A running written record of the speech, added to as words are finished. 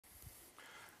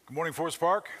Good morning, Forest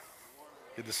Park.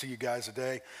 Good to see you guys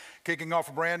today. Kicking off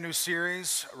a brand new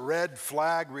series, Red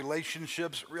Flag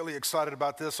Relationships. Really excited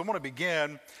about this. I want to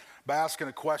begin by asking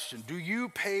a question. Do you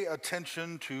pay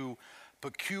attention to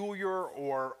peculiar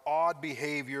or odd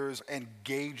behaviors and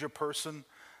gauge a person,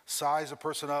 size a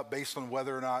person up based on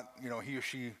whether or not, he or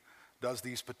she does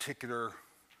these particular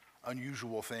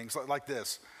unusual things? Like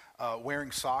this,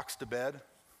 wearing socks to bed.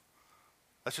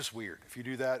 That's just weird. If you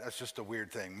do that, that's just a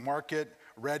weird thing. Mark it,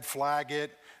 red flag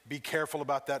it, be careful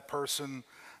about that person.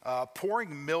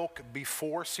 Pouring milk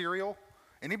before cereal.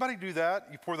 Anybody do that?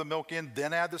 You pour the milk in,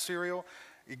 then add the cereal.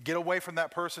 You get away from that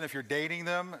person if you're dating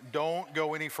them. Don't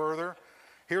go any further.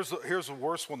 Here's a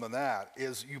worse one than that,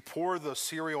 is you pour the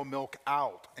cereal milk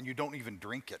out and you don't even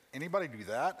drink it. Anybody do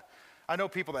that? I know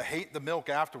people that hate the milk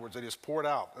afterwards. They just pour it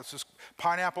out. That's just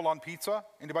pineapple on pizza.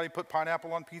 Anybody put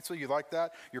pineapple on pizza? You like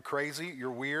that? You're crazy.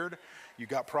 You're weird. You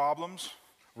got problems.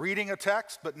 Reading a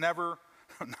text, but never,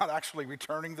 not actually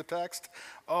returning the text.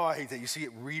 Oh, I hate that. You see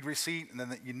it, read receipt, and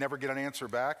then you never get an answer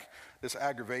back. This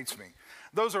aggravates me.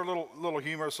 Those are a little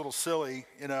humorous, a little silly.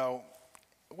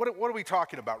 What are we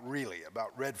talking about really, about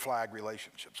red flag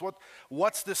relationships?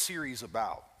 What's this series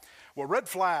about? Well, red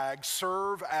flags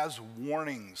serve as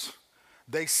warnings.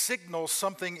 They signal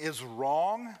something is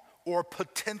wrong or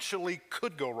potentially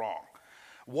could go wrong.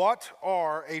 What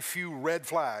are a few red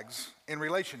flags in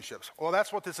relationships? Well,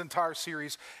 that's what this entire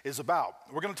series is about.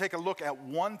 We're going to take a look at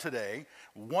one today,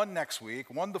 one next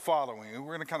week, one the following.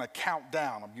 We're going to kind of count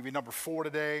down. I'll give you number 4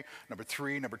 today, number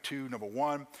 3, number 2, number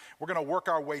 1. We're going to work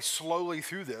our way slowly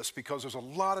through this because there's a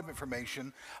lot of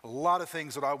information, a lot of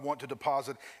things that I want to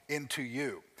deposit into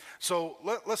you. So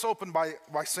let's open by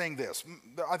saying this.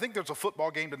 I think there's a football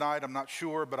game tonight. I'm not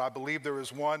sure, but I believe there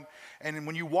is one. And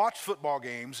when you watch football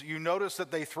games, you notice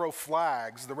that they throw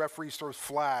flags, the referees throw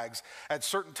flags at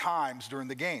certain times during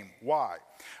the game. Why?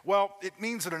 Well, it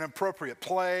means that an appropriate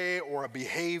play or a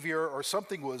behavior or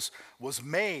something was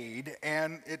made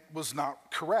and it was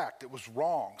not correct. It was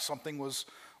wrong. Something was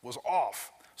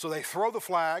off. So they throw the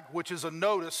flag, which is a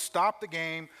notice, stop the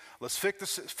game, let's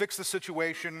fix the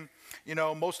situation.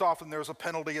 Most often there's a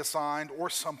penalty assigned or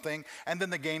something, and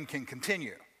then the game can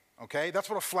continue. Okay, that's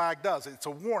what a flag does. It's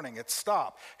a warning, it's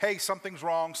stop. Hey, something's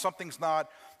wrong, something's not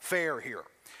fair here.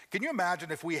 Can you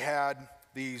imagine if we had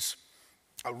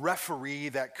a referee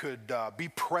that could be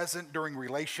present during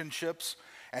relationships,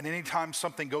 and anytime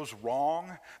something goes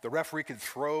wrong, the referee could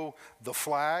throw the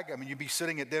flag? I mean, you'd be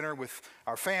sitting at dinner with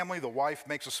our family, the wife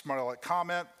makes a smart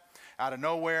comment, out of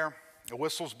nowhere, the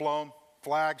whistle's blown,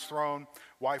 flag's thrown,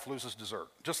 wife loses dessert.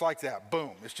 Just like that,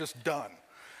 boom, it's just done.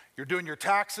 You're doing your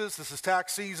taxes, this is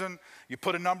tax season, you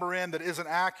put a number in that isn't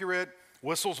accurate,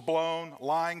 whistle's blown,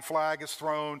 lying flag is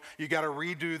thrown, you got to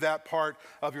redo that part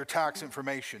of your tax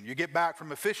information. You get back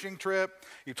from a fishing trip,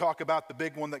 you talk about the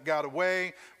big one that got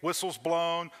away, whistle's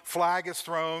blown, flag is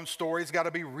thrown, story's got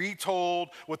to be retold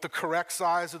with the correct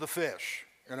size of the fish,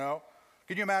 Can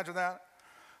you imagine that?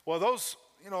 Well, those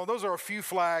are a few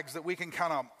flags that we can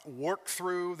kind of work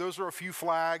through. Those are a few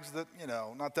flags that,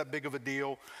 not that big of a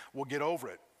deal. We'll get over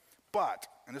it. But,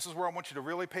 and this is where I want you to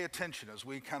really pay attention as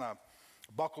we kind of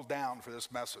buckle down for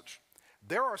this message.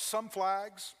 There are some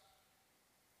flags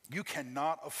you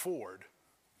cannot afford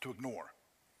to ignore.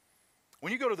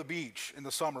 When you go to the beach in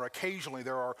the summer, occasionally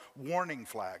there are warning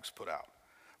flags put out.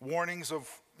 Warnings of,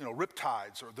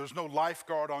 riptides, or there's no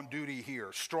lifeguard on duty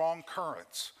here, strong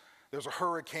currents, there's a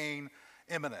hurricane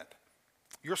imminent.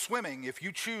 You're swimming, if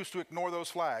you choose to ignore those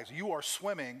flags, you are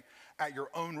swimming at your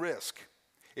own risk.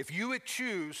 If you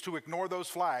choose to ignore those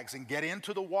flags and get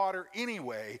into the water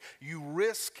anyway, you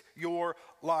risk your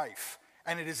life.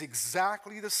 And it is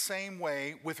exactly the same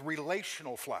way with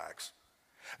relational flags.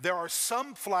 There are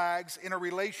some flags in a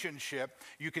relationship,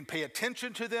 you can pay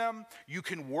attention to them, you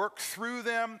can work through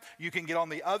them, you can get on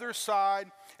the other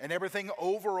side, and everything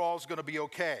overall is going to be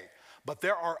okay. But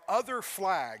there are other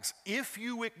flags, if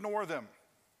you ignore them,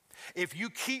 if you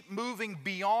keep moving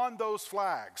beyond those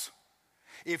flags,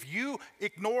 if you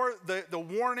ignore the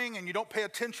warning and you don't pay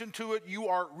attention to it, you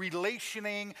are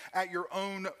relationing at your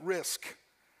own risk.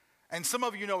 And some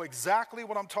of you know exactly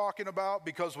what I'm talking about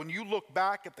because when you look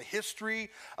back at the history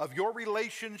of your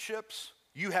relationships,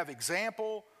 you have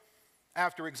example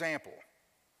after example.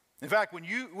 In fact, when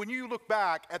you look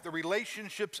back at the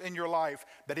relationships in your life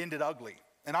that ended ugly,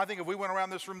 and I think if we went around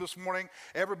this room this morning,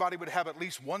 everybody would have at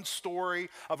least one story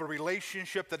of a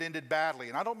relationship that ended badly.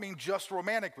 And I don't mean just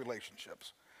romantic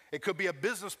relationships. It could be a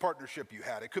business partnership you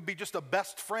had. It could be just a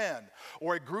best friend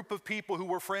or a group of people who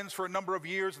were friends for a number of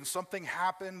years and something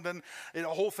happened and the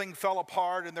whole thing fell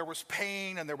apart and there was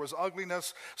pain and there was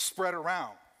ugliness spread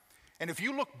around. And if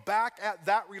you look back at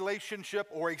that relationship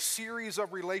or a series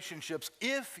of relationships,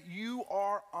 if you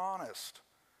are honest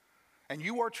and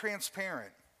you are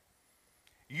transparent,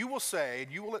 you will say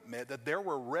and you will admit that there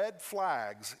were red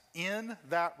flags in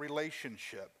that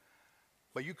relationship,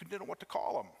 but you didn't know what to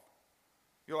call them.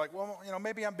 You're like, well,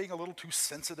 maybe I'm being a little too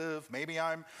sensitive. Maybe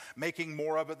I'm making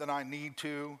more of it than I need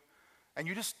to. And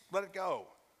you just let it go.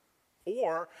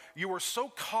 Or you were so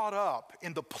caught up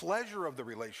in the pleasure of the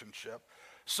relationship,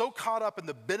 so caught up in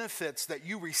the benefits that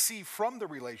you receive from the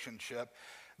relationship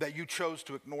that you chose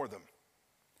to ignore them.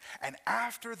 And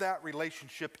after that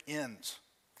relationship ends,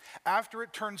 after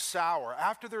it turns sour,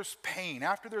 after there's pain,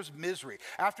 after there's misery,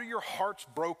 after your heart's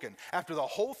broken, after the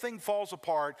whole thing falls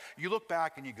apart, you look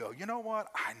back and you go, you know what?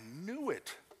 I knew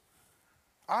it.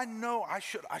 I know I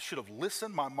should have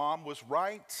listened. My mom was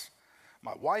right.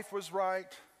 My wife was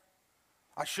right.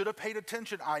 I should have paid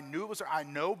attention. I knew it was there. I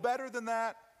know better than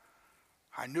that.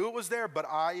 I knew it was there, but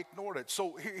I ignored it.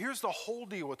 So here's the whole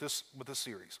deal with this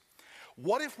series.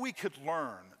 What if we could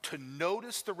learn to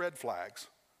notice the red flags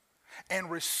and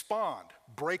respond,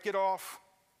 break it off,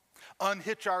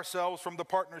 unhitch ourselves from the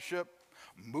partnership,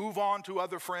 move on to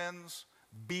other friends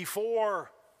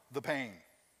before the pain,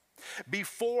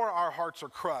 before our hearts are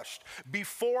crushed,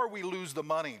 before we lose the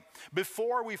money,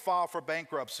 before we file for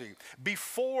bankruptcy,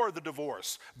 before the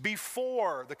divorce,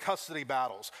 before the custody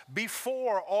battles,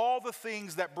 before all the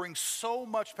things that bring so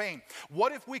much pain.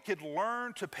 What if we could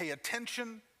learn to pay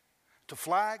attention to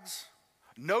flags,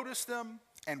 notice them,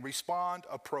 and respond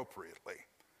appropriately?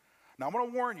 Now, I'm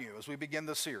going to warn you as we begin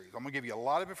this series. I'm going to give you a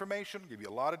lot of information, give you a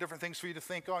lot of different things for you to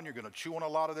think on. You're going to chew on a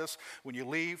lot of this when you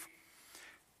leave.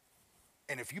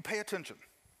 And if you pay attention,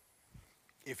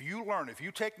 if you learn, if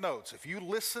you take notes, if you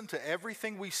listen to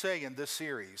everything we say in this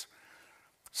series,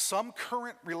 some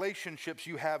current relationships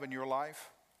you have in your life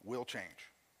will change.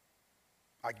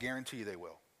 I guarantee you they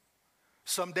will.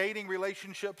 Some dating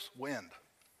relationships will end.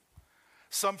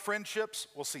 Some friendships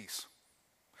will cease.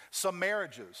 Some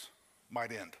marriages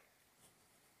might end.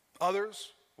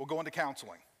 Others will go into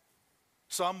counseling.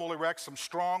 Some will erect some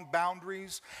strong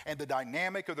boundaries, and the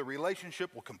dynamic of the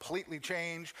relationship will completely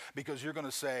change because you're going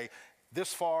to say,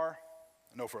 this far,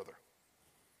 no further.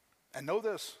 And know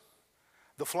this,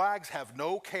 the flags have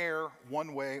no care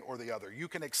one way or the other. You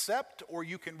can accept or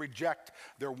you can reject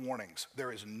their warnings.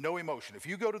 There is no emotion. If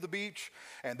you go to the beach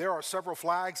and there are several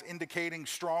flags indicating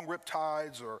strong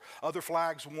riptides or other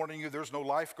flags warning you there's no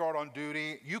lifeguard on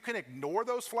duty, you can ignore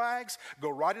those flags,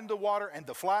 go right into the water, and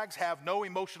the flags have no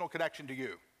emotional connection to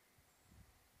you.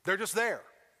 They're just there.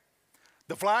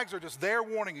 The flags are just there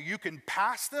warning you. You can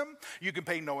pass them, you can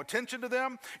pay no attention to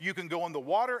them, you can go in the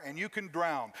water and you can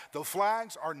drown. The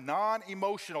flags are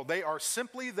non-emotional. They are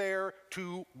simply there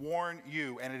to warn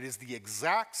you. And it is the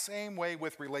exact same way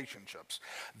with relationships.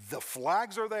 The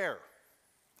flags are there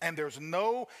and there's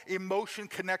no emotion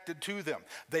connected to them.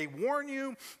 They warn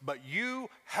you, but you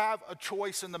have a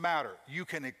choice in the matter. You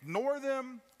can ignore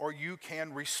them or you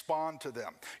can respond to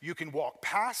them. You can walk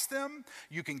past them,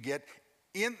 you can get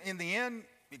in the end,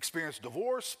 experience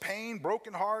divorce, pain,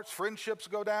 broken hearts, friendships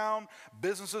go down,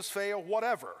 businesses fail,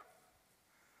 whatever.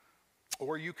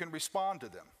 Or you can respond to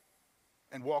them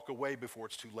and walk away before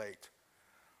it's too late.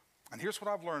 And here's what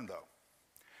I've learned though.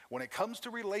 When it comes to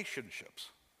relationships,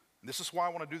 and this is why I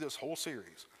want to do this whole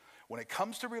series, when it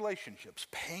comes to relationships,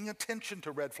 paying attention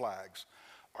to red flags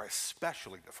are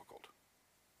especially difficult.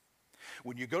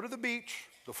 When you go to the beach,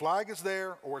 the flag is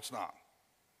there or it's not.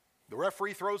 The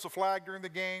referee throws a flag during the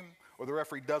game, or the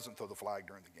referee doesn't throw the flag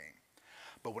during the game.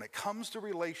 But when it comes to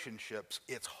relationships,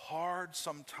 it's hard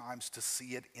sometimes to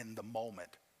see it in the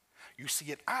moment. You see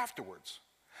it afterwards,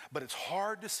 but it's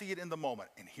hard to see it in the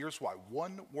moment. And here's why.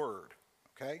 One word,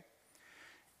 okay?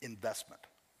 Investment.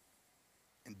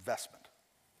 Investment.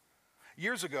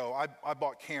 Years ago, I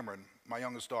bought Cameron, my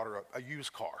youngest daughter, a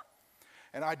used car.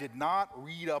 And I did not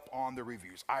read up on the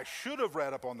reviews. I should have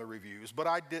read up on the reviews, but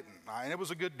I didn't. And it was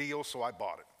a good deal, so I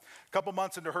bought it. A couple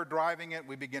months into her driving it,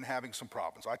 we began having some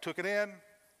problems. I took it in.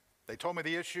 They told me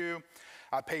the issue.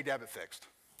 I paid to have it fixed.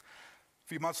 A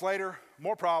few months later,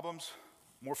 more problems,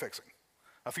 more fixing.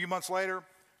 A few months later,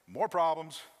 more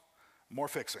problems, more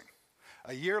fixing.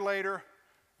 A year later,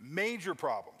 major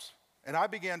problems. And I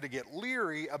began to get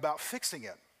leery about fixing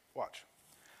it. Watch.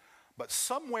 But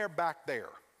somewhere back there,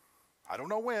 I don't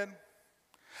know when,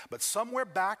 but somewhere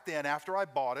back then after I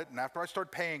bought it and after I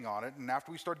started paying on it and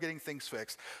after we started getting things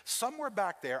fixed, somewhere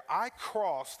back there I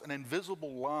crossed an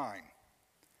invisible line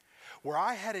where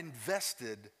I had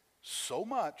invested so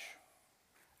much,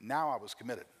 now I was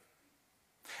committed.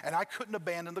 And I couldn't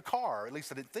abandon the car, or at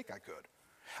least I didn't think I could.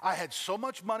 I had so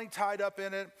much money tied up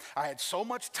in it. I had so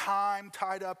much time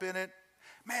tied up in it.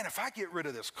 Man, if I get rid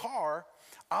of this car,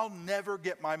 I'll never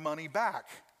get my money back.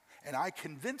 And I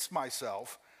convinced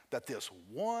myself that this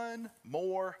one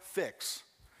more fix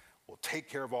will take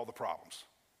care of all the problems.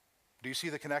 Do you see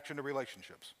the connection to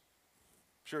relationships?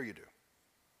 Sure you do.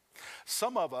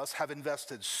 Some of us have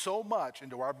invested so much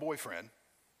into our boyfriend,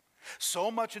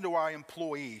 so much into our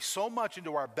employee, so much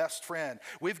into our best friend.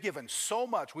 We've given so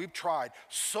much. We've tried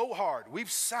so hard.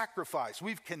 We've sacrificed.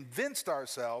 We've convinced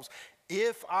ourselves,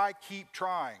 if I keep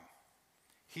trying,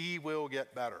 he will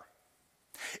get better.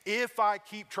 If I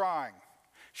keep trying,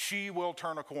 she will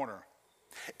turn a corner.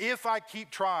 If I keep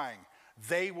trying,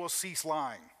 they will cease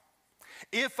lying.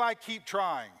 If I keep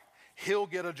trying, he'll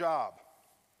get a job.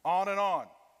 On and on.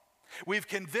 We've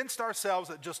convinced ourselves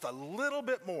that just a little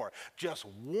bit more, just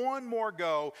one more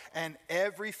go, and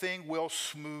everything will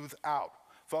smooth out.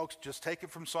 Folks, just take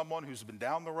it from someone who's been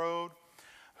down the road,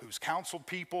 who's counseled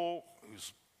people,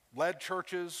 who's led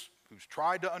churches, who's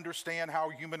tried to understand how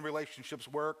human relationships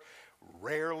work.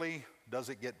 Rarely does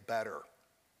it get better.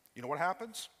 You know what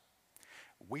happens?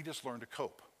 We just learn to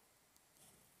cope.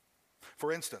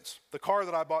 For instance, the car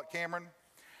that I bought Cameron,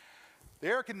 the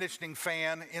air conditioning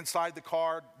fan inside the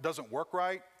car doesn't work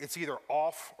right. It's either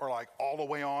off or like all the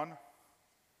way on.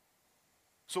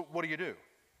 So what do?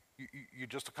 You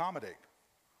just accommodate.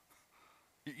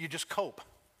 You just cope.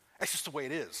 That's just the way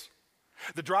it is.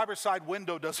 The driver's side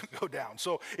window doesn't go down.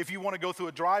 So if you want to go through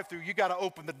a drive-through, you got to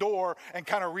open the door and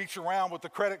kind of reach around with the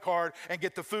credit card and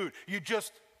get the food. You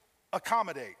just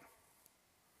accommodate.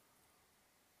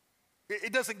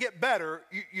 It doesn't get better.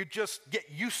 You just get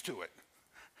used to it.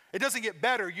 It doesn't get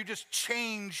better. You just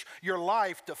change your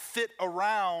life to fit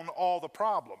around all the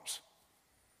problems.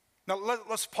 Now,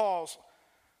 let's pause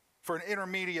for an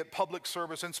intermediate public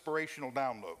service inspirational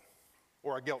download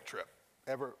or a guilt trip,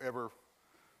 ever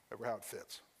how it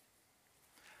fits.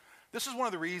 This is one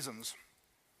of the reasons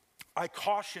I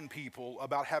caution people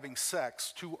about having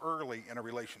sex too early in a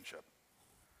relationship.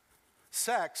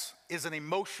 Sex is an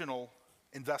emotional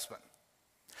investment.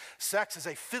 Sex is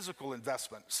a physical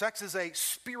investment. Sex is a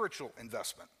spiritual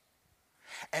investment.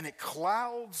 And it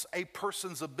clouds a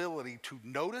person's ability to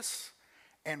notice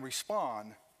and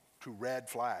respond to red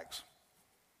flags.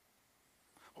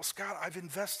 Well, Scott, I've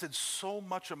invested so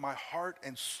much of my heart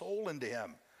and soul into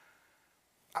him.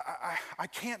 I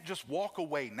can't just walk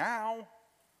away now.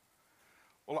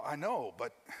 Well, I know,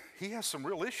 but he has some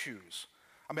real issues.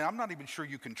 I mean, I'm not even sure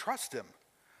you can trust him.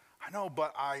 I know,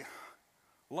 but I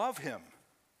love him.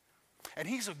 And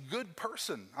he's a good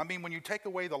person. I mean, when you take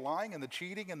away the lying and the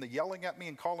cheating and the yelling at me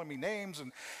and calling me names,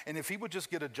 and if he would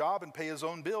just get a job and pay his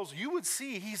own bills, you would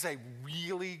see he's a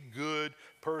really good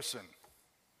person.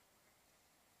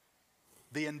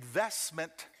 The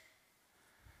investment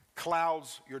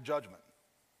clouds your judgment.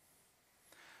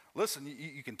 Listen,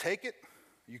 you can take it,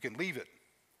 you can leave it.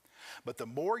 But the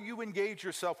more you engage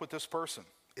yourself with this person,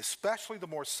 especially the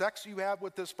more sex you have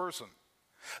with this person,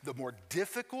 the more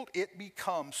difficult it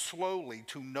becomes slowly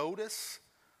to notice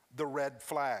the red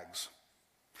flags.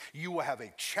 You will have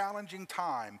a challenging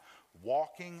time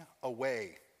walking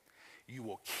away. You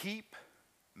will keep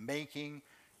making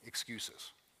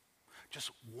excuses.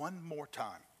 Just one more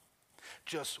time,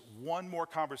 just one more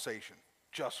conversation,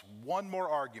 just one more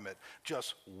argument,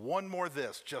 just one more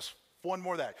this, just one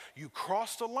more that. You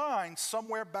crossed a line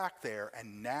somewhere back there,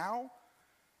 and now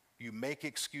you make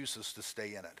excuses to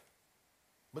stay in it.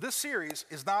 But this series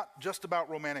is not just about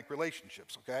romantic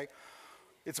relationships, okay?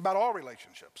 It's about all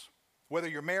relationships. Whether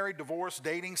you're married, divorced,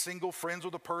 dating, single, friends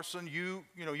with a person, you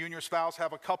and your spouse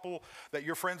have a couple that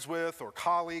you're friends with, or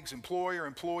colleagues, employer,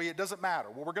 employee, it doesn't matter.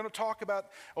 What we're going to talk about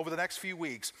over the next few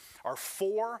weeks are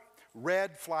 4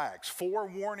 red flags, 4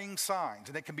 warning signs,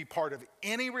 and it can be part of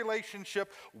any relationship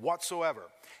whatsoever.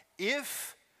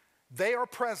 If they are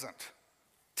present,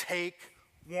 take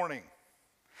warning.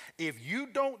 If you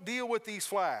don't deal with these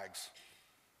flags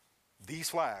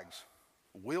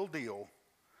will deal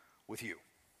with you.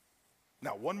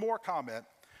 Now, one more comment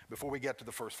before we get to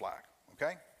the first flag,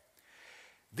 okay?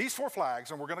 These 4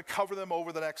 flags, and we're going to cover them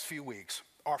over the next few weeks,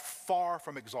 are far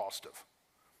from exhaustive.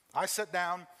 I sat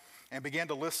down and began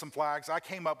to list some flags. I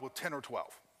came up with 10 or 12,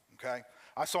 okay?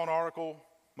 I saw an article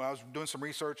when I was doing some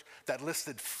research that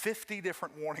listed 50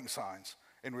 different warning signs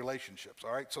in relationships,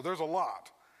 all right? So there's a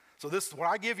lot. So this, what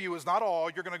I give you is not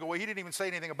all. You're going to go, well, he didn't even say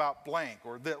anything about blank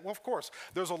or that. Well, of course,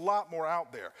 there's a lot more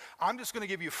out there. I'm just going to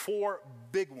give you 4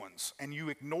 big ones, and you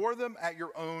ignore them at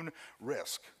your own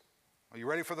risk. Are you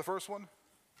ready for the first one?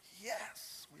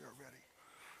 Yes, we are ready.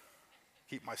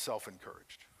 Keep myself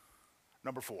encouraged.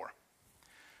 Number 4,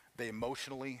 they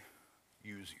emotionally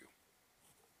use you.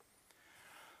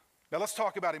 Now let's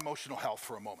talk about emotional health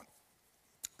for a moment.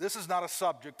 This is not a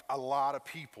subject a lot of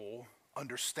people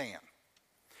understand.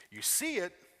 You see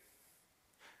it,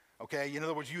 okay? In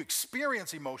other words, you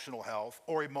experience emotional health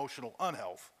or emotional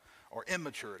unhealth or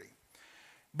immaturity,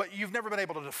 but you've never been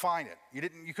able to define it.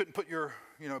 You couldn't put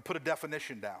put a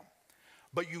definition down.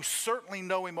 But you certainly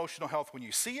know emotional health when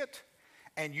you see it,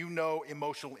 and you know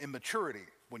emotional immaturity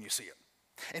when you see it.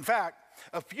 In fact,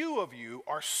 a few of you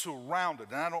are surrounded,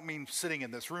 and I don't mean sitting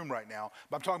in this room right now,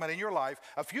 but I'm talking about in your life,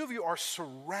 a few of you are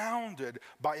surrounded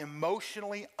by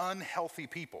emotionally unhealthy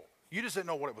people. You just didn't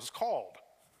know what it was called.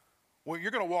 Well,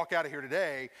 you're going to walk out of here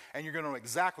today, and you're going to know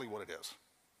exactly what it is.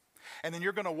 And then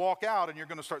you're going to walk out, and you're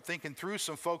going to start thinking through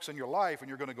some folks in your life, and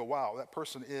you're going to go, wow, that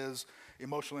person is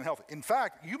emotionally unhealthy. In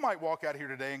fact, you might walk out here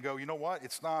today and go, you know what?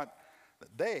 It's not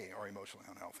that they are emotionally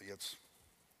unhealthy. It's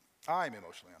I'm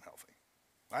emotionally unhealthy.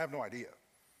 I have no idea.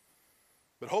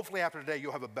 But hopefully after today,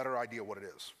 you'll have a better idea what it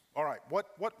is. All right,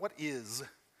 what is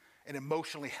an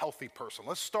emotionally healthy person?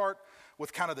 Let's start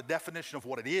with kind of the definition of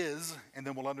what it is, and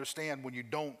then we'll understand when you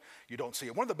don't see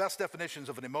it. One of the best definitions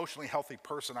of an emotionally healthy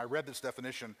person, I read this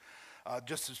definition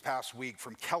just this past week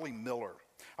from Kelly Miller.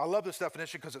 I love this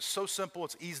definition because it's so simple,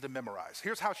 it's easy to memorize.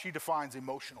 Here's how she defines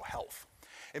emotional health.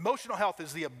 Emotional health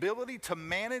is the ability to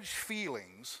manage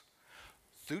feelings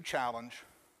through challenge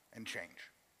and change.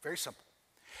 Very simple.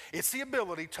 It's the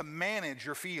ability to manage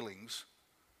your feelings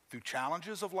through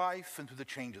challenges of life and through the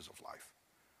changes of life.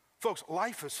 Folks,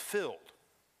 life is filled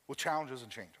with challenges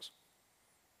and changes.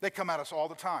 They come at us all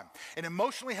the time. An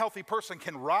emotionally healthy person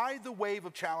can ride the wave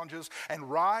of challenges and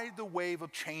ride the wave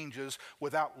of changes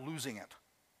without losing it.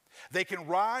 They can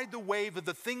ride the wave of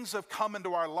the things that have come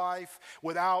into our life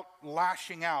without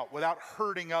lashing out, without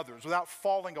hurting others, without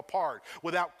falling apart,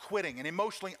 without quitting. An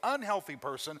emotionally unhealthy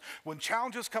person, when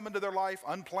challenges come into their life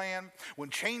unplanned, when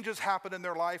changes happen in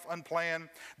their life unplanned,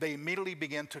 they immediately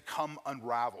begin to come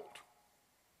unraveled.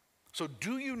 So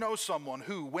do you know someone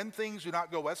who, when things do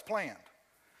not go as planned,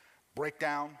 break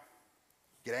down,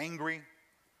 get angry,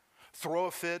 throw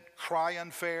a fit, cry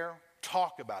unfair,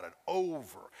 talk about it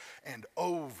over and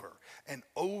over and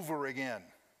over again,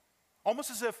 almost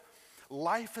as if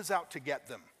life is out to get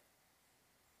them?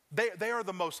 They are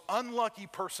the most unlucky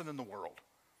person in the world.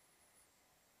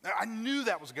 I knew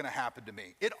that was going to happen to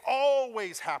me. It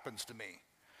always happens to me.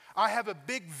 I have a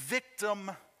big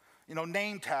victim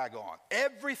name tag on.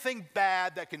 Everything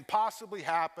bad that can possibly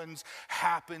happens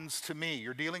to me.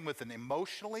 You're dealing with an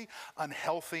emotionally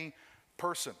unhealthy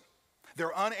person.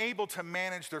 They're unable to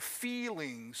manage their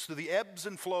feelings through the ebbs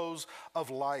and flows of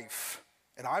life.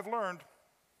 And I've learned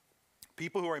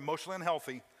people who are emotionally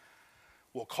unhealthy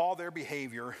will call their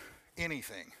behavior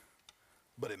anything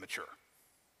but immature.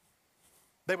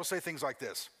 They will say things like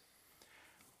this: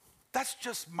 that's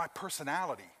just my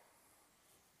personality.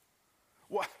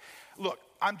 Well, look,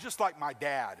 I'm just like my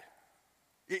dad.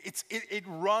 It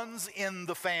runs in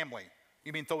the family.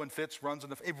 You mean throwing fits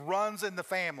it runs in the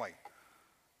family.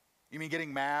 You mean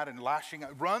getting mad and lashing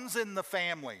out? It runs in the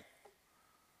family.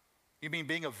 You mean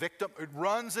being a victim? It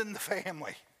runs in the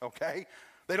family, okay?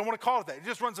 They don't want to call it that. It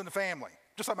just runs in the family,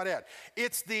 just like my dad.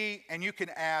 And you can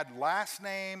add last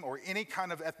name or any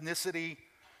kind of ethnicity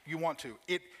you want to.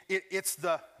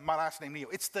 My last name, Neil.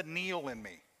 It's the Neil in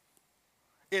me.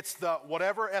 It's the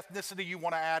whatever ethnicity you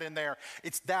want to add in there.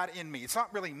 It's that in me. It's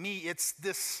not really me. It's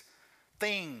this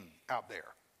thing out there.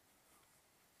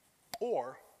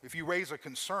 Or if you raise a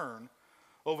concern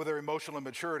over their emotional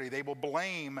immaturity, they will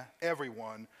blame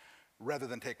everyone rather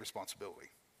than take responsibility.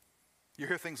 You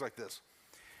hear things like this: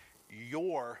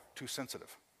 you're too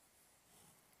sensitive.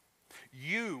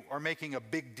 You are making a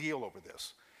big deal over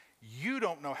this. You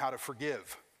don't know how to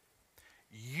forgive.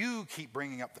 You keep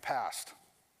bringing up the past.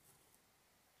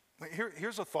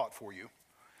 Here's a thought for you.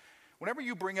 Whenever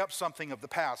you bring up something of the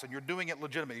past and you're doing it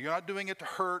legitimately, you're not doing it to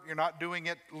hurt, you're not doing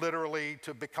it literally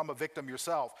to become a victim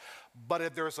yourself, but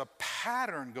if there's a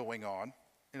pattern going on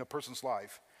in a person's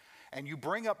life and you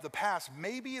bring up the past,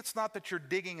 maybe it's not that you're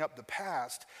digging up the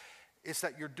past, it's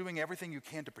that you're doing everything you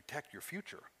can to protect your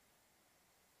future.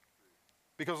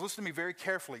 Because listen to me very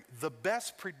carefully, the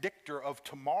best predictor of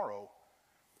tomorrow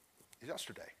is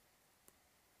yesterday.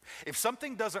 If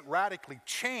something doesn't radically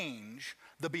change,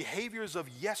 the behaviors of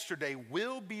yesterday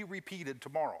will be repeated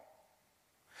tomorrow.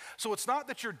 So it's not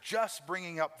that you're just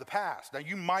bringing up the past. Now,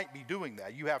 you might be doing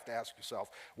that. You have to ask yourself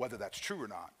whether that's true or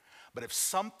not. But if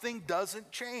something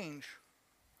doesn't change,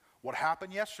 what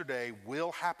happened yesterday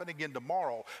will happen again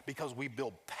tomorrow because we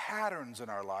build patterns in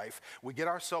our life. We get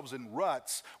ourselves in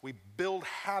ruts. We build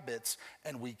habits,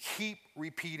 and we keep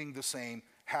repeating the same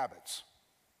habits.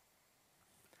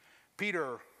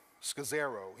 Peter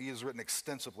Scazzero, he has written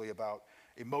extensively about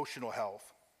emotional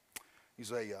health.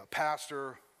 He's a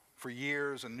pastor for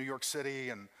years in New York City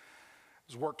and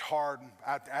has worked hard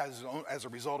as a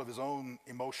result of his own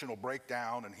emotional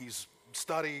breakdown, and he's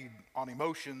studied on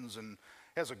emotions and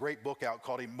has a great book out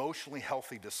called Emotionally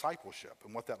Healthy Discipleship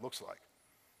and what that looks like.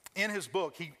 In his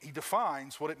book, he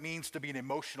defines what it means to be an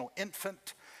emotional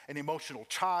infant, an emotional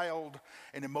child,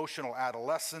 an emotional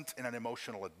adolescent, and an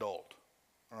emotional adult.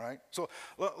 All right? So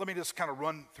let me just kind of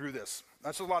run through this.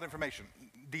 That's a lot of information,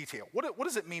 detail. What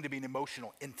does it mean to be an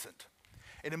emotional infant,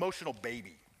 an emotional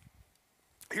baby?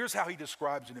 Here's how he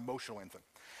describes an emotional infant.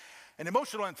 An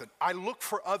emotional infant, I look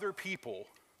for other people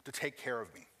to take care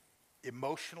of me,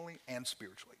 emotionally and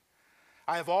spiritually.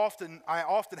 I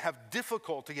often have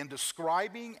difficulty in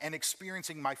describing and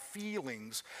experiencing my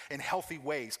feelings in healthy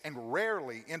ways and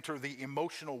rarely enter the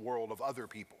emotional world of other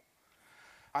people.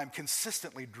 I'm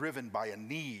consistently driven by a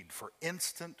need for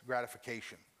instant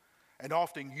gratification and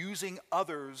often using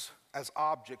others as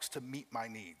objects to meet my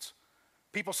needs.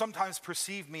 People sometimes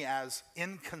perceive me as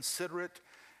inconsiderate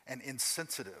and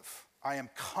insensitive. I am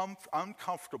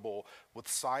uncomfortable with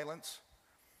silence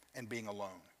and being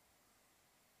alone.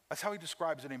 That's how he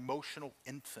describes an emotional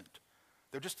infant.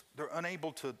 They're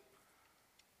unable to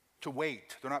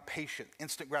wait. They're not patient.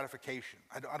 Instant gratification.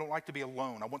 I don't like to be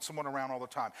alone. I want someone around all the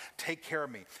time. Take care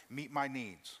of me. Meet my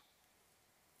needs.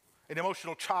 An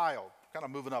emotional child, kind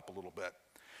of moving up a little bit.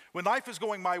 When life is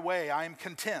going my way, I am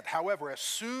content. However, as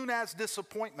soon as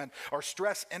disappointment or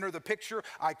stress enter the picture,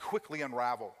 I quickly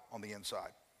unravel on the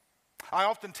inside. I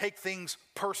often take things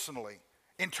personally,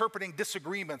 interpreting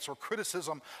disagreements or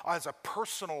criticism as a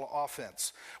personal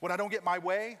offense. When I don't get my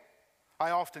way, I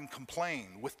often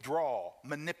complain, withdraw,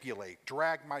 manipulate,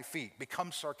 drag my feet,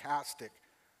 become sarcastic,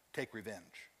 take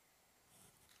revenge.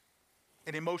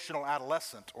 An emotional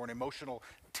adolescent or an emotional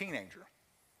teenager.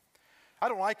 I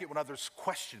don't like it when others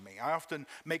question me. I often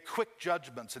make quick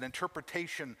judgments and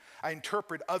interpretation. I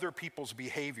interpret other people's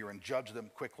behavior and judge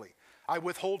them quickly. I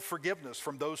withhold forgiveness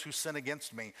from those who sin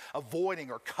against me,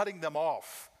 avoiding or cutting them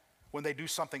off when they do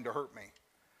something to hurt me.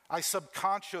 I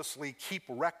subconsciously keep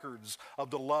records of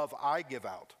the love I give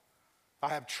out. I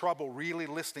have trouble really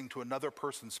listening to another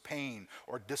person's pain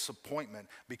or disappointment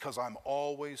because I'm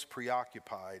always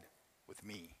preoccupied with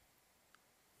me.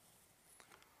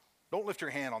 Don't lift your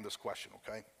hand on this question,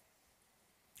 okay?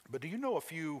 But do you know a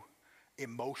few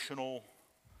emotional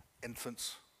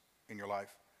infants in your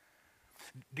life?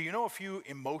 Do you know a few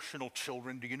emotional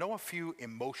children? Do you know a few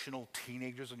emotional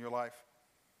teenagers in your life?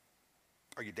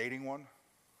 Are you dating one?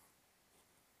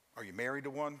 Are you married to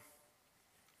one?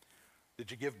 Did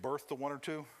you give birth to one or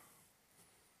two?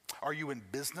 Are you in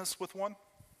business with one?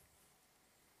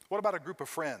 What about a group of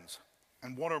friends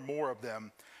and one or more of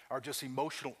them are just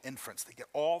emotional infants? They get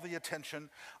all the attention,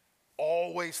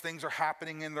 always things are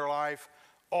happening in their life,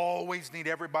 always need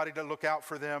everybody to look out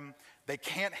for them. They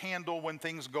can't handle when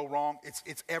things go wrong.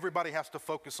 It's everybody has to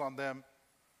focus on them.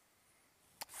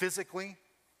 Physically,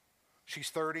 she's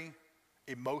 30.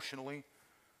 Emotionally,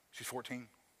 she's 14.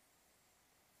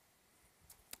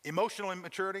 Emotional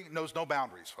immaturity knows no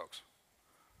boundaries, folks.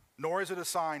 Nor is it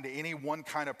assigned to any one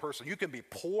kind of person. You can be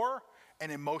poor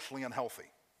and emotionally unhealthy.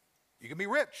 You can be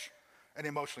rich and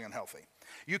emotionally unhealthy.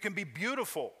 You can be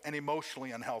beautiful and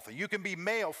emotionally unhealthy. You can be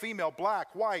male, female,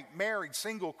 black, white, married,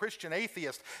 single, Christian,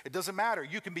 atheist. It doesn't matter.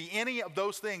 You can be any of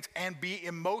those things and be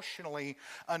emotionally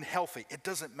unhealthy. It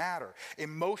doesn't matter.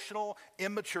 Emotional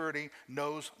immaturity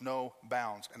knows no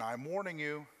bounds. And I'm warning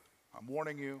you,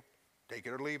 take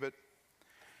it or leave it.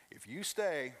 If you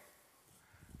stay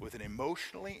with an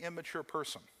emotionally immature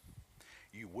person,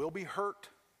 you will be hurt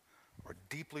or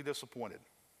deeply disappointed.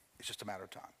 It's just a matter of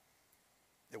time.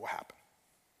 It will happen.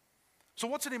 So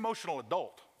what's an emotional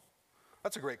adult?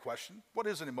 That's a great question. What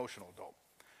is an emotional adult?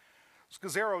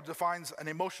 Scazzero defines an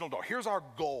emotional adult. Here's our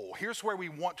goal. Here's where we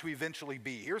want to eventually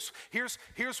be.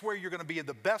 Here's where you're going to be in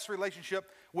the best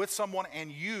relationship with someone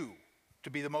and you to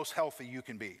be the most healthy you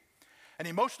can be. An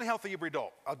emotionally healthy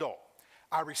adult.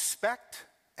 I respect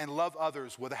and love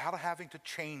others without having to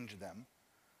change them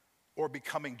or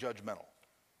becoming judgmental.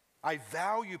 I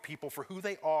value people for who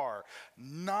they are,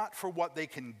 not for what they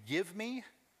can give me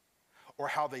or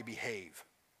how they behave.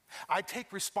 I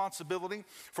take responsibility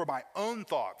for my own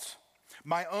thoughts,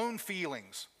 my own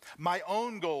feelings, my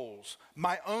own goals,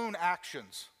 my own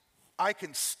actions. I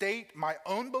can state my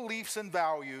own beliefs and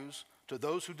values to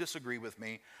those who disagree with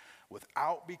me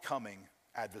without becoming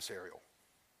adversarial.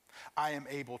 I am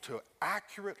able to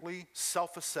accurately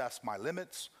self-assess my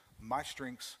limits, my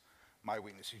strengths, my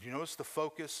weaknesses. You notice the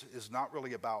focus is not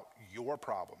really about your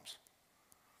problems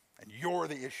and you're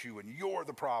the issue and you're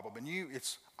the problem and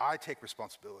I take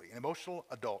responsibility. An emotional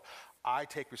adult, I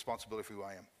take responsibility for who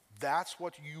I am. That's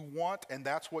what you want, and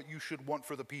that's what you should want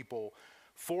for the people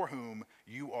for whom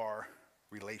you are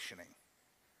relationing.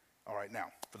 All right, now,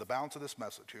 for the balance of this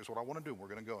message, here's what I want to do. We're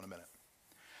going to go in a minute.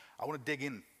 I want to dig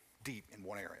in deep in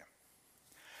one area.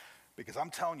 Because I'm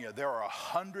telling you, there are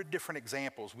 100 different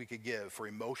examples we could give for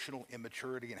emotional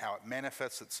immaturity and how it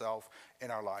manifests itself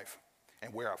in our life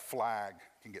and where a flag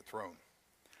can get thrown.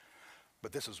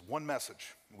 But this is one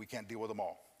message, and we can't deal with them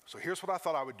all. So here's what I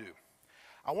thought I would do.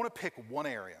 I want to pick one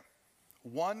area,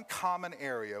 one common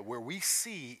area where we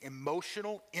see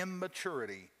emotional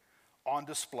immaturity on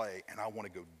display, and I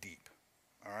want to go deep,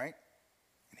 all right?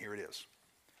 And here it is.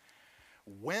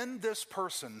 When this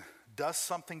person does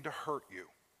something to hurt you,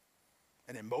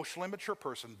 an emotionally immature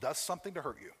person does something to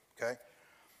hurt you, okay?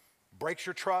 Breaks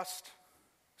your trust,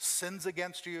 sins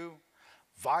against you,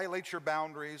 violates your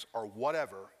boundaries, or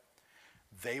whatever,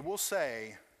 they will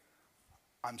say,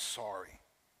 I'm sorry.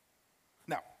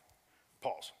 Now,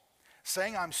 pause.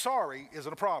 Saying I'm sorry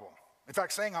isn't a problem. In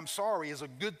fact, saying I'm sorry is a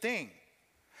good thing.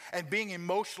 And being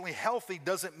emotionally healthy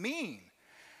doesn't mean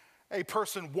a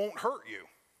person won't hurt you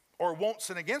or won't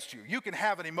sin against you. You can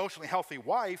have an emotionally healthy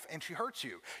wife and she hurts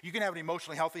you. You can have an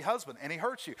emotionally healthy husband and he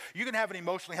hurts you. You can have an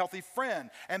emotionally healthy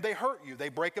friend and they hurt you. They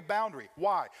break a boundary.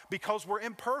 Why? Because we're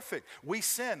imperfect. We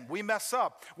sin. We mess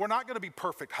up. We're not going to be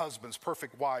perfect husbands,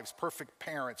 perfect wives, perfect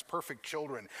parents, perfect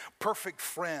children, perfect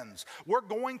friends. We're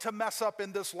going to mess up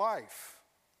in this life.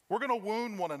 We're going to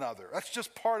wound one another. That's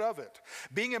just part of it.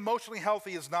 Being emotionally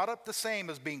healthy is not the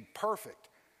same as being perfect.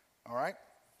 All right?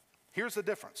 Here's the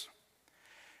difference.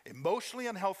 Emotionally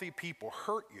unhealthy people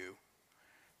hurt you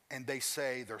and they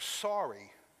say they're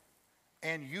sorry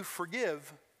and you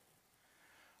forgive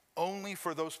only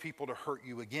for those people to hurt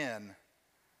you again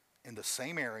in the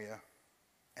same area,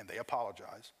 and they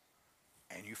apologize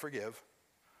and you forgive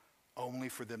only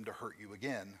for them to hurt you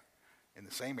again in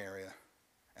the same area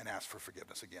and ask for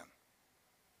forgiveness again.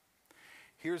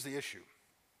 Here's the issue.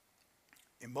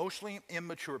 Emotionally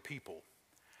immature people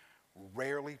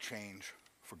rarely change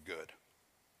for good.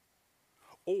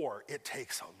 Or it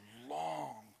takes a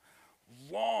long,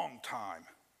 long time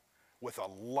with a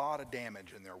lot of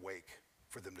damage in their wake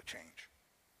for them to change.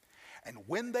 And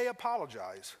when they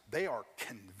apologize, they are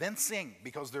convincing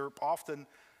because they're often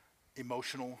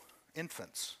emotional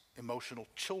infants, emotional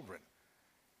children.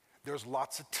 There's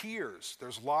lots of tears.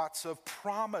 There's lots of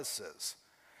promises.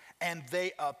 And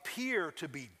they appear to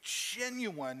be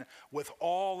genuine with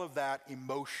all of that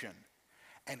emotion.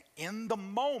 And in the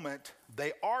moment,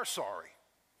 they are sorry.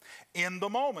 In the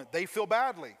moment, they feel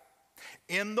badly.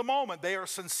 In the moment, they are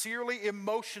sincerely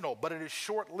emotional, but it is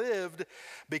short-lived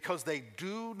because they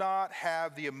do not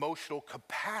have the emotional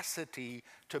capacity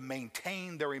to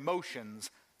maintain their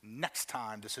emotions next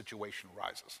time the situation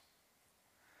arises.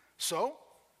 So,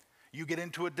 you get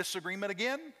into a disagreement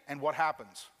again, and what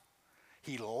happens?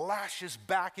 He lashes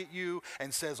back at you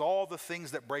and says all the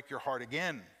things that break your heart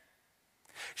again.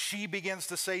 She begins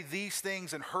to say these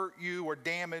things and hurt you or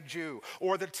damage you.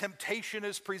 Or the temptation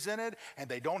is presented and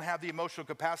they don't have the emotional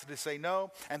capacity to say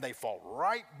no, and they fall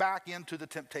right back into the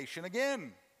temptation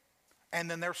again.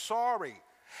 And then they're sorry.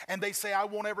 And they say, I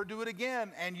won't ever do it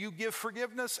again. And you give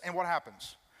forgiveness, and what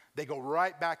happens? They go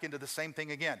right back into the same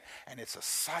thing again. And it's a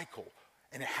cycle.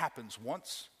 And it happens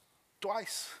once,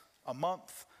 twice, a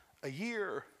month, a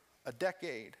year, a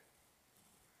decade.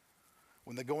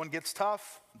 When the going gets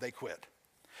tough, they quit.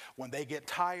 When they get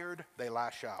tired, they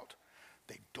lash out.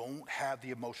 They don't have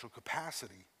the emotional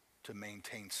capacity to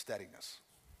maintain steadiness.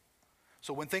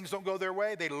 So when things don't go their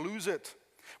way, they lose it.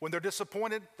 When they're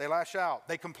disappointed, they lash out.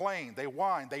 They complain, they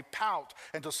whine, they pout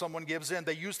until someone gives in.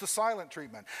 They use the silent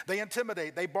treatment. They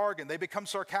intimidate, they bargain, they become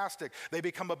sarcastic, they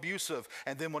become abusive.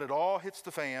 And then when it all hits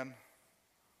the fan,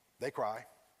 they cry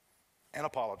and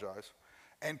apologize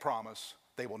and promise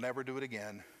they will never do it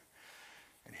again.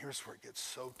 And here's where it gets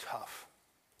so tough.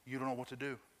 You don't know what to do.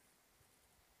 You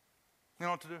don't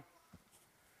know what to do.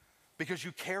 Because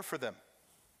you care for them.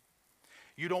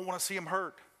 You don't want to see them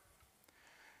hurt.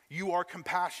 You are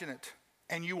compassionate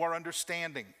and you are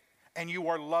understanding and you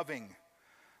are loving,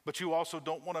 but you also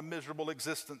don't want a miserable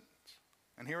existence.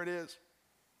 And here it is.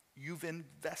 You've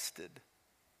invested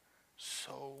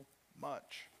so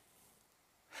much.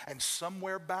 And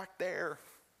somewhere back there,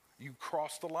 you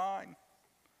cross the line.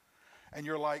 And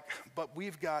you're like, but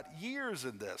we've got years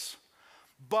in this.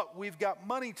 But we've got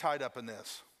money tied up in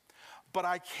this. But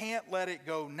I can't let it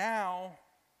go now.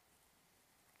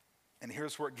 And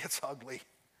here's where it gets ugly.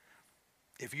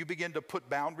 If you begin to put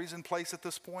boundaries in place at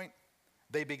this point,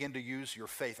 they begin to use your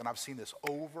faith. And I've seen this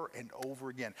over and over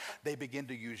again. They begin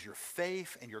to use your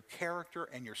faith and your character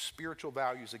and your spiritual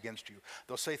values against you.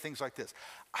 They'll say things like this: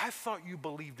 I thought you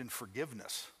believed in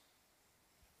forgiveness.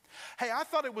 Hey, I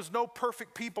thought it was no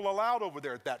perfect people allowed over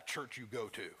there at that church you go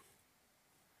to.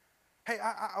 Hey,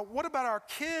 what about our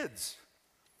kids?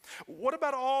 What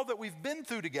about all that we've been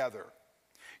through together?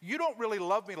 You don't really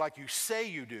love me like you say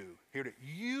you do.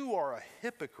 You are a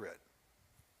hypocrite.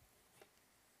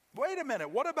 Wait a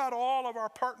minute, what about all of our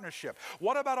partnership?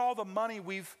 What about all the money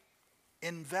we've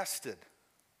invested?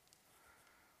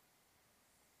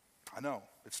 I know,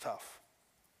 it's tough.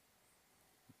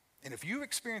 And if you're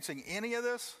experiencing any of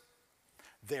this,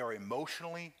 they are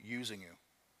emotionally using you.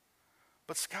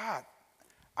 But Scott,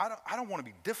 I don't want to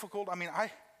be difficult. I mean,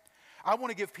 I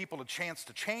want to give people a chance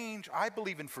to change. I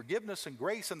believe in forgiveness and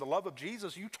grace and the love of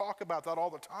Jesus. You talk about that all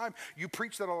the time. You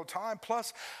preach that all the time.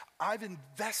 Plus, I've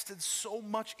invested so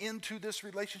much into this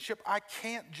relationship, I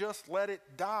can't just let it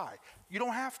die. You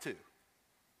don't have to.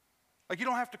 Like, you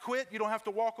don't have to quit. You don't have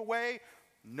to walk away.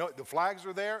 No, the flags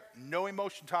are there. No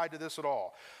emotion tied to this at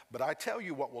all. But I tell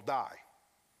you what will die.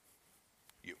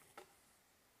 You.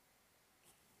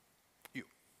 You.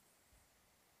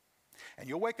 And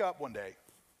you'll wake up one day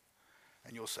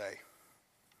and you'll say,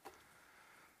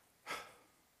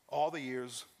 all the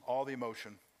years, all the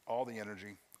emotion, all the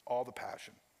energy, all the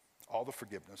passion, all the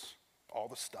forgiveness, all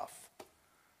the stuff,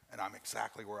 and I'm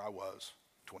exactly where I was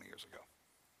 20 years ago.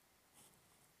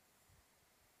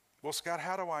 Well, Scott,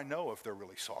 how do I know if they're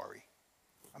really sorry?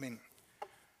 I mean,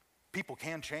 people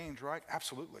can change, right?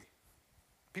 Absolutely.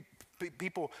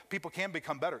 People can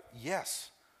become better.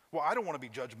 Yes. Well, I don't want to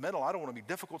be judgmental. I don't want to be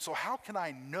difficult. So how can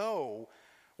I know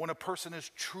when a person is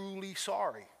truly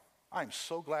sorry? I'm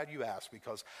so glad you asked,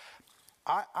 because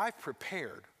I've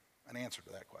prepared an answer to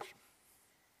that question.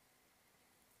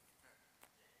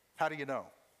 How do you know?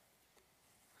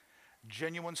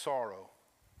 Genuine sorrow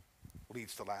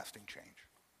leads to lasting change.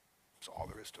 That's all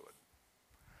there is to it.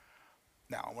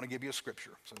 Now, I want to give you a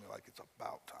scripture. Something like, it's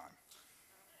about time.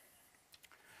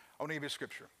 I want to give you a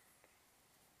scripture.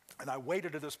 And I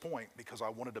waited to this point because I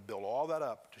wanted to build all that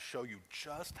up to show you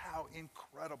just how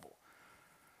incredible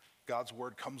God's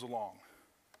word comes along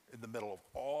in the middle of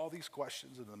all these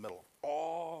questions, in the middle of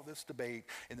all this debate,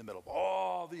 in the middle of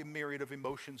all the myriad of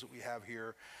emotions that we have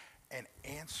here, and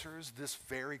answers this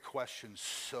very question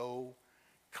so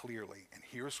clearly. And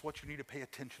here's what you need to pay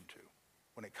attention to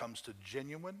when it comes to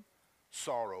genuine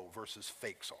sorrow versus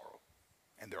fake sorrow.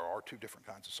 And there are two different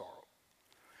kinds of sorrow.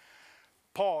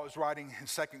 Paul is writing in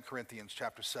 2 Corinthians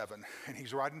chapter 7, and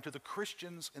he's writing to the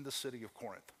Christians in the city of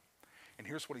Corinth. And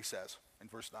here's what he says in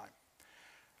verse 9.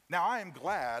 Now I am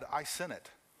glad I sent it.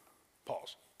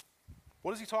 Pause.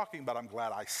 What is he talking about? I'm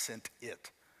glad I sent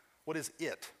it. What is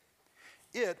it?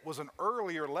 It was an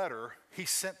earlier letter he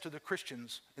sent to the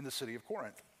Christians in the city of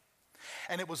Corinth.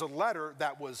 And it was a letter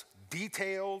that was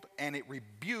detailed, and it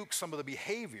rebuked some of the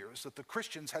behaviors that the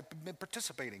Christians had been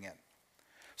participating in.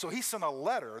 So he sent a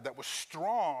letter that was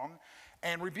strong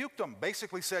and rebuked them.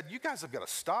 Basically said, you guys have got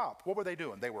to stop. What were they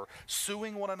doing? They were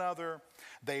suing one another.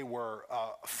 They were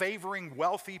favoring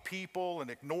wealthy people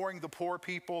and ignoring the poor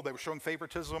people. They were showing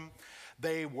favoritism.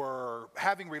 They were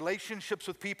having relationships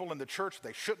with people in the church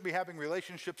they shouldn't be having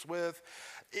relationships with.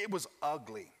 It was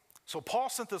ugly. So Paul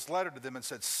sent this letter to them and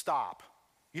said, stop.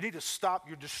 You need to stop.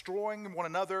 You're destroying one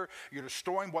another. You're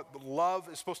destroying what love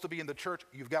is supposed to be in the church.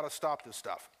 You've got to stop this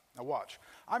stuff. Now watch.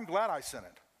 I'm glad I sent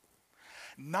it.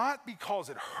 Not because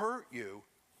it hurt you,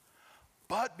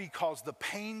 but because the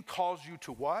pain caused you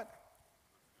to what?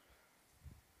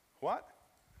 What?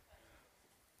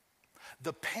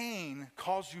 The pain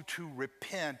caused you to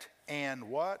repent and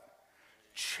what?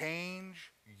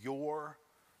 Change your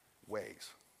ways.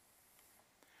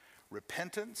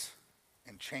 Repentance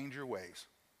and change your ways.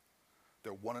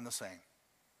 They're one and the same.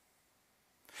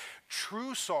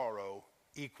 True sorrow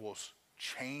equals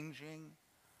changing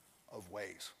of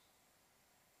ways.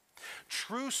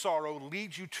 True sorrow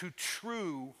leads you to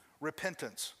true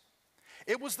repentance.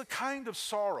 It was the kind of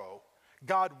sorrow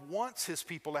God wants his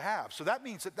people to have. So that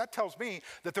means that tells me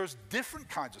that there's different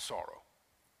kinds of sorrow.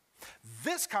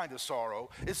 This kind of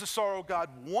sorrow is the sorrow God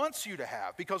wants you to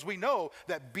have, because we know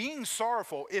that being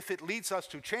sorrowful, if it leads us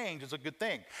to change, is a good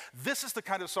thing. This is the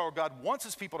kind of sorrow God wants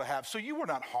his people to have, so you were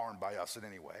not harmed by us in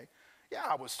any way. Yeah,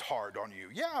 I was hard on you.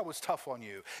 Yeah, I was tough on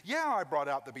you. Yeah, I brought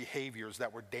out the behaviors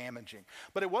that were damaging.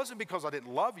 But it wasn't because I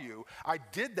didn't love you. I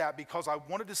did that because I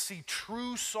wanted to see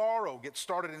true sorrow get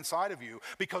started inside of you,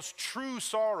 because true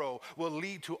sorrow will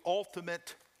lead to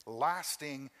ultimate,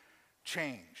 lasting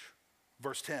change.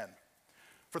 Verse 10,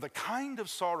 for the kind of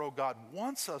sorrow God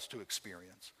wants us to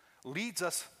experience leads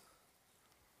us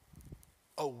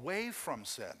away from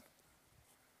sin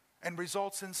and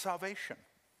results in salvation.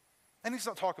 And he's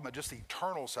not talking about just the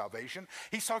eternal salvation.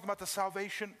 He's talking about the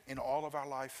salvation in all of our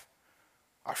life.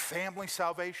 Our family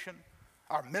salvation,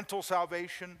 our mental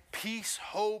salvation, peace,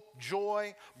 hope,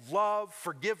 joy, love,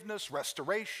 forgiveness,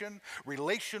 restoration,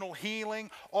 relational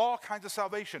healing, all kinds of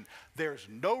salvation. There's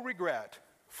no regret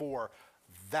for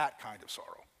that kind of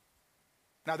sorrow.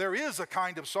 Now, there is a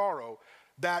kind of sorrow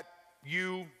that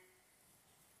you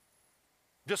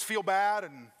just feel bad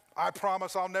and I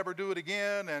promise I'll never do it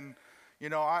again and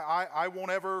I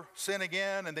won't ever sin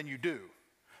again, and then you do.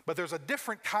 But there's a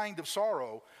different kind of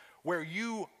sorrow where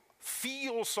you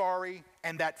feel sorry,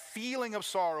 and that feeling of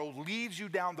sorrow leads you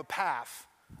down the path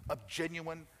of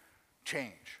genuine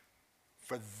change.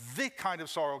 For the kind of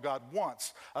sorrow God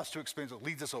wants us to experience, it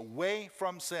leads us away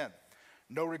from sin.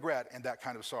 No regret in that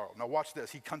kind of sorrow. Now watch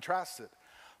this. He contrasts it.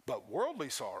 But worldly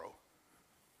sorrow,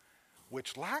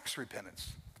 which lacks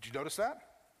repentance. Did you notice that?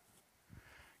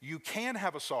 You can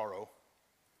have a sorrow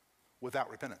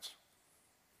without repentance.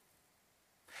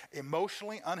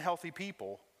 Emotionally unhealthy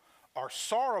people are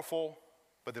sorrowful,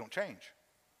 but they don't change.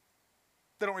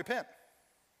 They don't repent.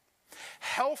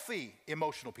 Healthy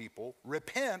emotional people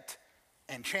repent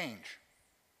and change.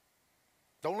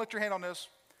 Don't lift your hand on this,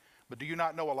 but do you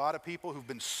not know a lot of people who've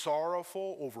been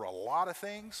sorrowful over a lot of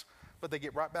things, but they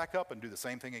get right back up and do the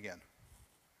same thing again?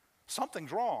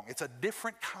 Something's wrong. It's a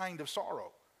different kind of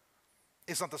sorrow.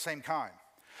 It's not the same kind.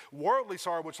 Worldly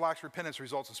sorrow, which lacks repentance,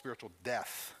 results in spiritual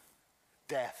death.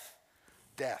 Death.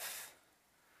 Death.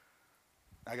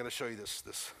 I got to show you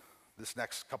this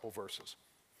next couple verses.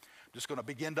 I'm just going to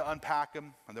begin to unpack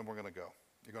them, and then we're going to go.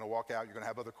 You're going to walk out. You're going to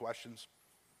have other questions.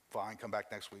 Fine, come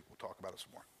back next week. We'll talk about it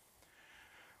some more.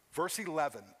 Verse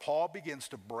 11, Paul begins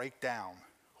to break down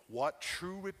what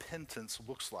true repentance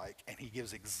looks like, and he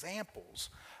gives examples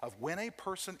of when a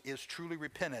person is truly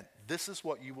repentant. This is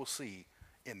what you will see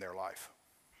in their life.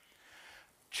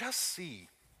 Just see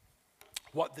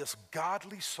what this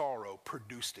godly sorrow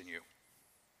produced in you.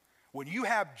 When you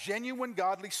have genuine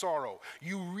godly sorrow,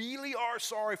 you really are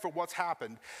sorry for what's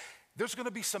happened, there's going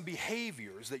to be some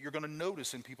behaviors that you're going to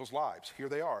notice in people's lives. Here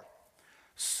they are.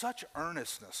 Such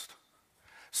earnestness,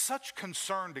 such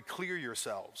concern to clear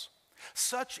yourselves,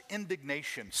 such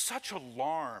indignation, such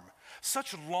alarm,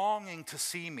 such longing to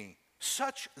see me,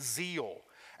 such zeal,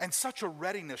 and such a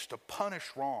readiness to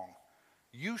punish wrong.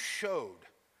 You showed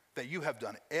that you have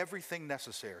done everything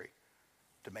necessary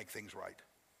to make things right.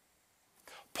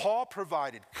 Paul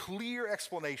provided clear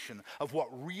explanation of what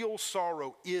real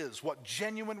sorrow is, what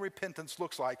genuine repentance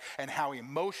looks like, and how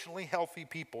emotionally healthy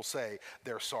people say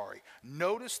they're sorry.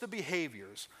 Notice the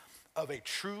behaviors of a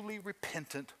truly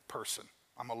repentant person.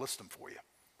 I'm going to list them for you.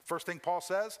 First thing Paul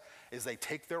says is they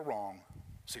take their wrong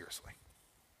seriously.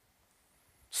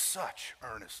 Such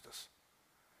earnestness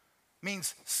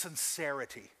means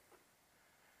sincerity.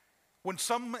 When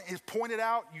someone is pointed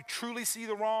out, you truly see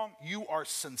the wrong, you are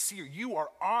sincere, you are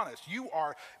honest,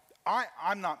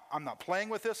 I'm not playing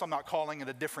with this, I'm not calling it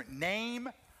a different name,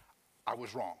 I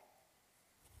was wrong.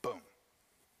 Boom.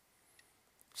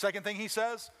 Second thing he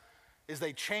says is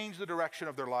they change the direction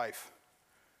of their life.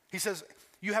 He says,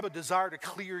 you have a desire to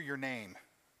clear your name.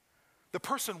 The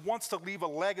person wants to leave a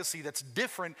legacy that's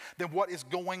different than what is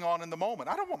going on in the moment.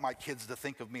 I don't want my kids to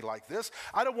think of me like this.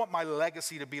 I don't want my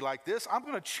legacy to be like this. I'm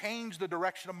going to change the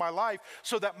direction of my life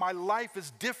so that my life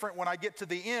is different when I get to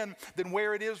the end than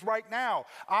where it is right now.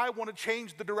 I want to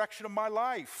change the direction of my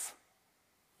life.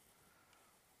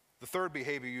 The third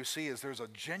behavior you see is there's a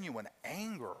genuine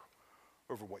anger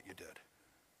over what you did.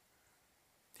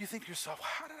 You think to yourself,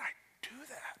 how did I do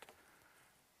that?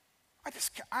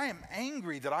 I am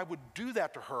angry that I would do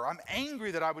that to her. I'm angry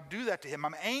that I would do that to him.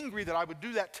 I'm angry that I would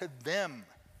do that to them.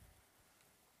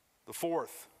 The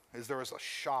fourth is there is a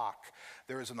shock.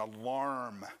 There is an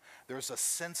alarm. There is a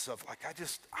sense of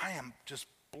I am just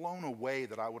blown away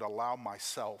that I would allow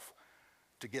myself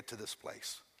to get to this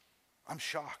place. I'm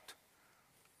shocked.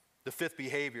 The fifth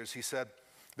behavior is he said,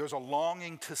 there's a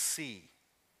longing to see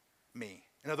me.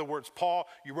 In other words, Paul,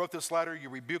 you wrote this letter, you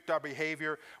rebuked our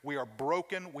behavior. We are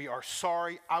broken, we are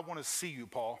sorry. I want to see you,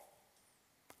 Paul.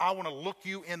 I want to look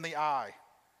you in the eye.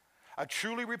 A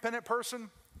truly repentant person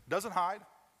doesn't hide.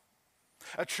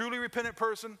 A truly repentant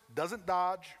person doesn't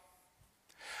dodge.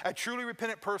 A truly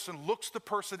repentant person looks the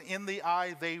person in the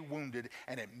eye they wounded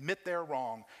and admit they're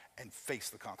wrong and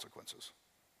face the consequences.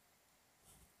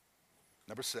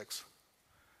 Number 6,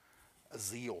 a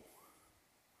zeal.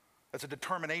 That's a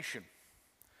determination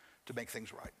to make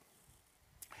things right.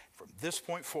 From this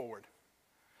point forward,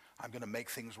 I'm going to make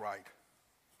things right.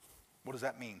 What does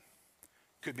that mean?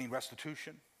 Could mean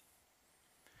restitution.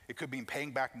 It could mean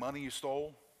paying back money you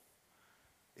stole.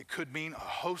 It could mean a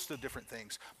host of different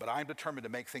things, but I'm determined to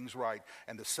make things right.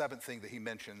 And the seventh thing that he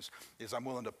mentions is I'm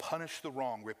willing to punish the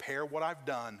wrong, repair what I've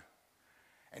done,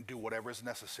 and do whatever is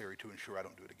necessary to ensure I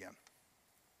don't do it again.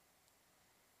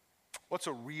 What's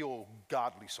a real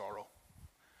godly sorrow?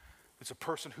 It's a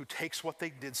person who takes what they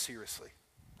did seriously.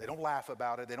 They don't laugh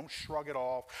about it. They don't shrug it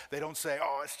off. They don't say,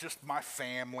 oh, it's just my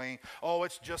family. Oh,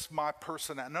 it's just my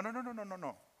personality.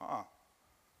 No.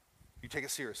 You take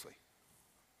it seriously.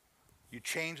 You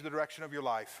change the direction of your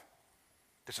life.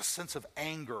 There's a sense of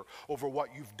anger over what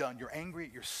you've done. You're angry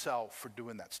at yourself for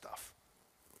doing that stuff.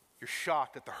 You're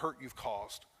shocked at the hurt you've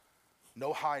caused.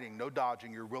 No hiding, no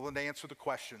dodging. You're willing to answer the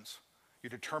questions. You're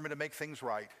determined to make things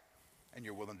right, and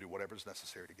you're willing to do whatever is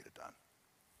necessary to get it done.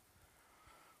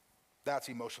 That's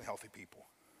emotionally healthy people.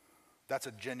 That's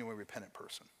a genuine repentant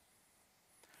person.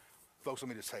 Folks, let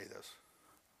me just tell you this.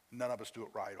 None of us do it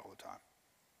right all the time.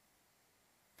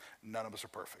 None of us are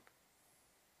perfect.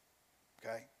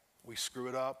 Okay? We screw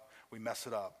it up, we mess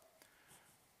it up.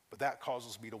 But that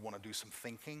causes me to want to do some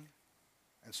thinking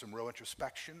and some real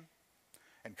introspection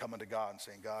and coming to God and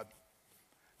saying, God,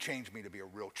 change me to be a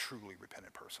real, truly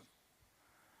repentant person.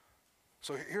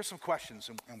 So here's some questions,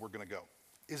 and we're going to go.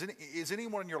 Is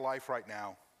anyone in your life right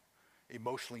now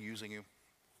emotionally using you?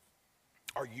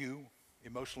 Are you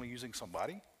emotionally using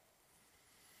somebody?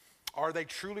 Are they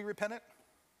truly repentant?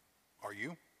 Are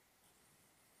you?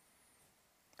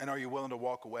 And are you willing to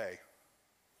walk away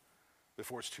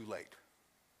before it's too late?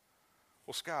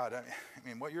 Well, Scott, I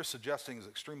mean, what you're suggesting is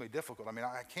extremely difficult. I mean,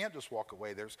 I can't just walk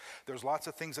away. There's lots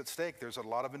of things at stake. There's a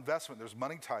lot of investment. There's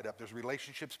money tied up. There's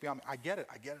relationships beyond me. I get it.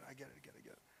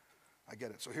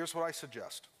 So here's what I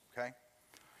suggest, okay?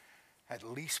 At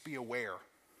least be aware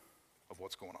of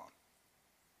what's going on.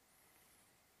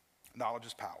 Knowledge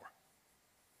is power.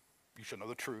 You should know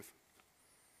the truth.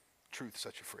 Truth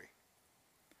sets you free.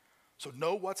 So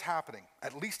know what's happening.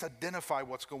 At least identify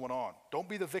what's going on. Don't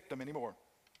be the victim anymore.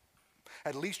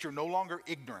 At least you're no longer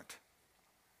ignorant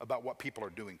about what people are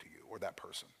doing to you or that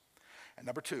person. And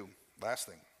number two, last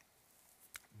thing,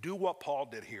 do what Paul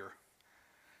did here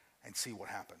and see what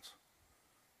happens.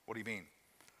 What do you mean?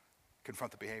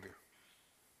 Confront the behavior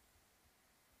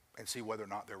and see whether or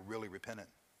not they're really repentant.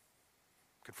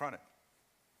 Confront it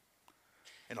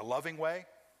in a loving way,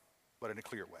 but in a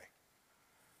clear way.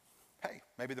 Hey,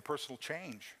 maybe the person will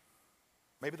change.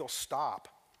 Maybe they'll stop.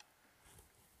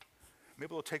 Maybe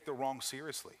they'll take the wrong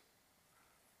seriously.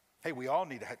 Hey, we all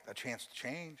need a chance to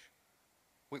change.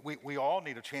 We all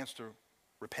need a chance to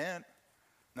repent.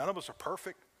 None of us are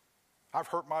perfect. I've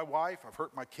hurt my wife. I've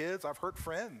hurt my kids. I've hurt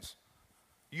friends.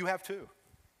 You have too.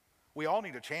 We all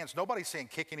need a chance. Nobody's saying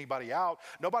kick anybody out.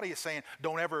 Nobody is saying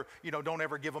don't ever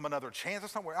give them another chance.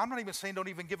 That's not what I'm not even saying don't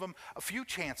even give them a few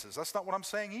chances. That's not what I'm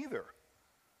saying either.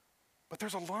 But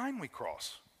there's a line we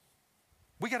cross.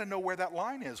 We got to know where that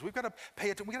line is. We've got to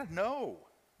pay attention. We got to know.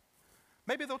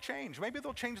 Maybe they'll change. Maybe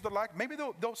they'll change their life. Maybe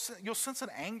you'll sense an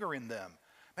anger in them.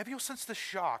 Maybe you'll sense the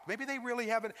shock. Maybe they really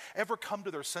haven't ever come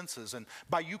to their senses. And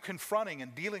by you confronting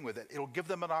and dealing with it, it'll give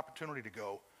them an opportunity to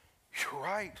go, you're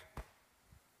right.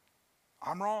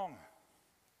 I'm wrong.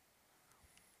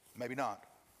 Maybe not.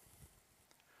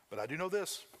 But I do know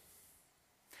this.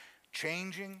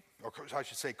 Changing, or I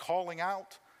should say calling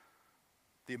out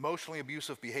the emotionally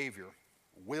abusive behavior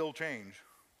will change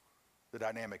the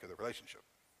dynamic of the relationship.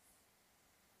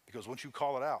 Because once you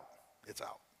call it out, it's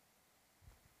out.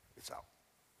 It's out.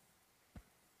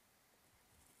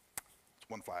 It's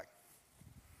one flag.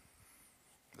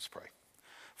 Let's pray.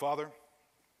 Father,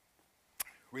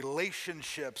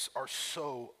 relationships are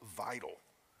so vital.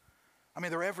 I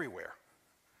mean, they're everywhere.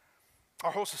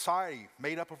 Our whole society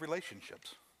made up of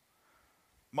relationships.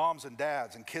 Moms and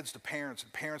dads and kids to parents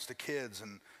and parents to kids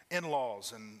and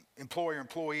in-laws and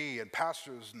employer-employee and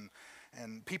pastors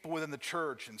and people within the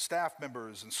church and staff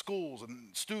members and schools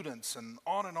and students and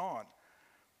on and on.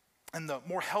 And the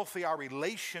more healthy our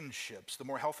relationships, the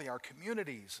more healthy our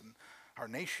communities and our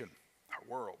nation, our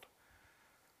world.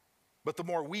 But the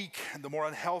more weak and the more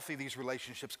unhealthy these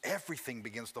relationships, everything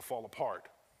begins to fall apart.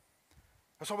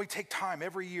 That's why we take time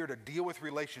every year to deal with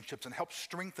relationships and help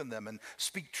strengthen them and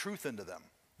speak truth into them.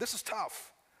 This is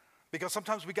tough because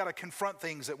sometimes we got to confront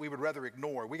things that we would rather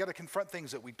ignore. We got to confront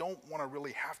things that we don't want to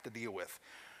really have to deal with.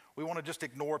 We want to just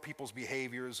ignore people's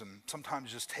behaviors and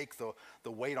sometimes just take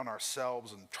the weight on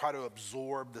ourselves and try to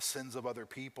absorb the sins of other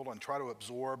people and try to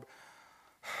absorb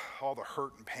all the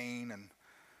hurt and pain, and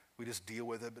we just deal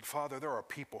with it. But Father, there are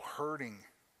people hurting.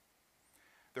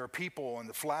 There are people and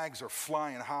the flags are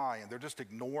flying high and they're just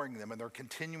ignoring them and they're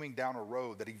continuing down a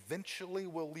road that eventually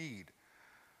will lead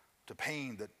to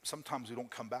pain that sometimes we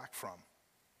don't come back from.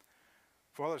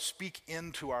 Father, speak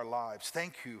into our lives.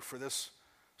 Thank you for this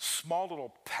small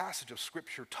little passage of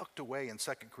Scripture tucked away in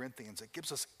 2 Corinthians that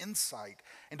gives us insight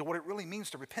into what it really means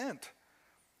to repent,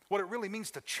 what it really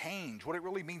means to change, what it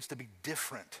really means to be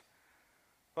different.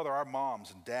 Father, our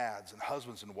moms and dads and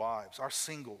husbands and wives, our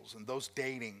singles and those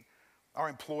dating, our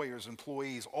employers,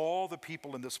 employees, all the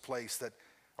people in this place that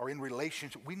are in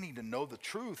relationship, we need to know the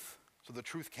truth so the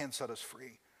truth can set us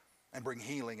free and bring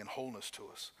healing and wholeness to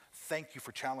us. Thank you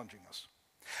for challenging us.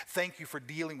 Thank you for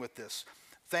dealing with this.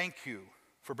 Thank you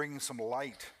for bringing some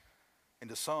light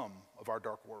into some of our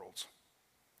dark worlds.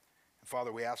 And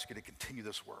Father, we ask you to continue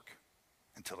this work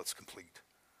until it's complete.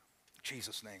 In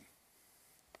Jesus' name,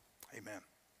 amen.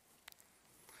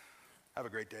 Have a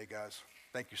great day, guys.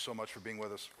 Thank you so much for being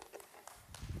with us.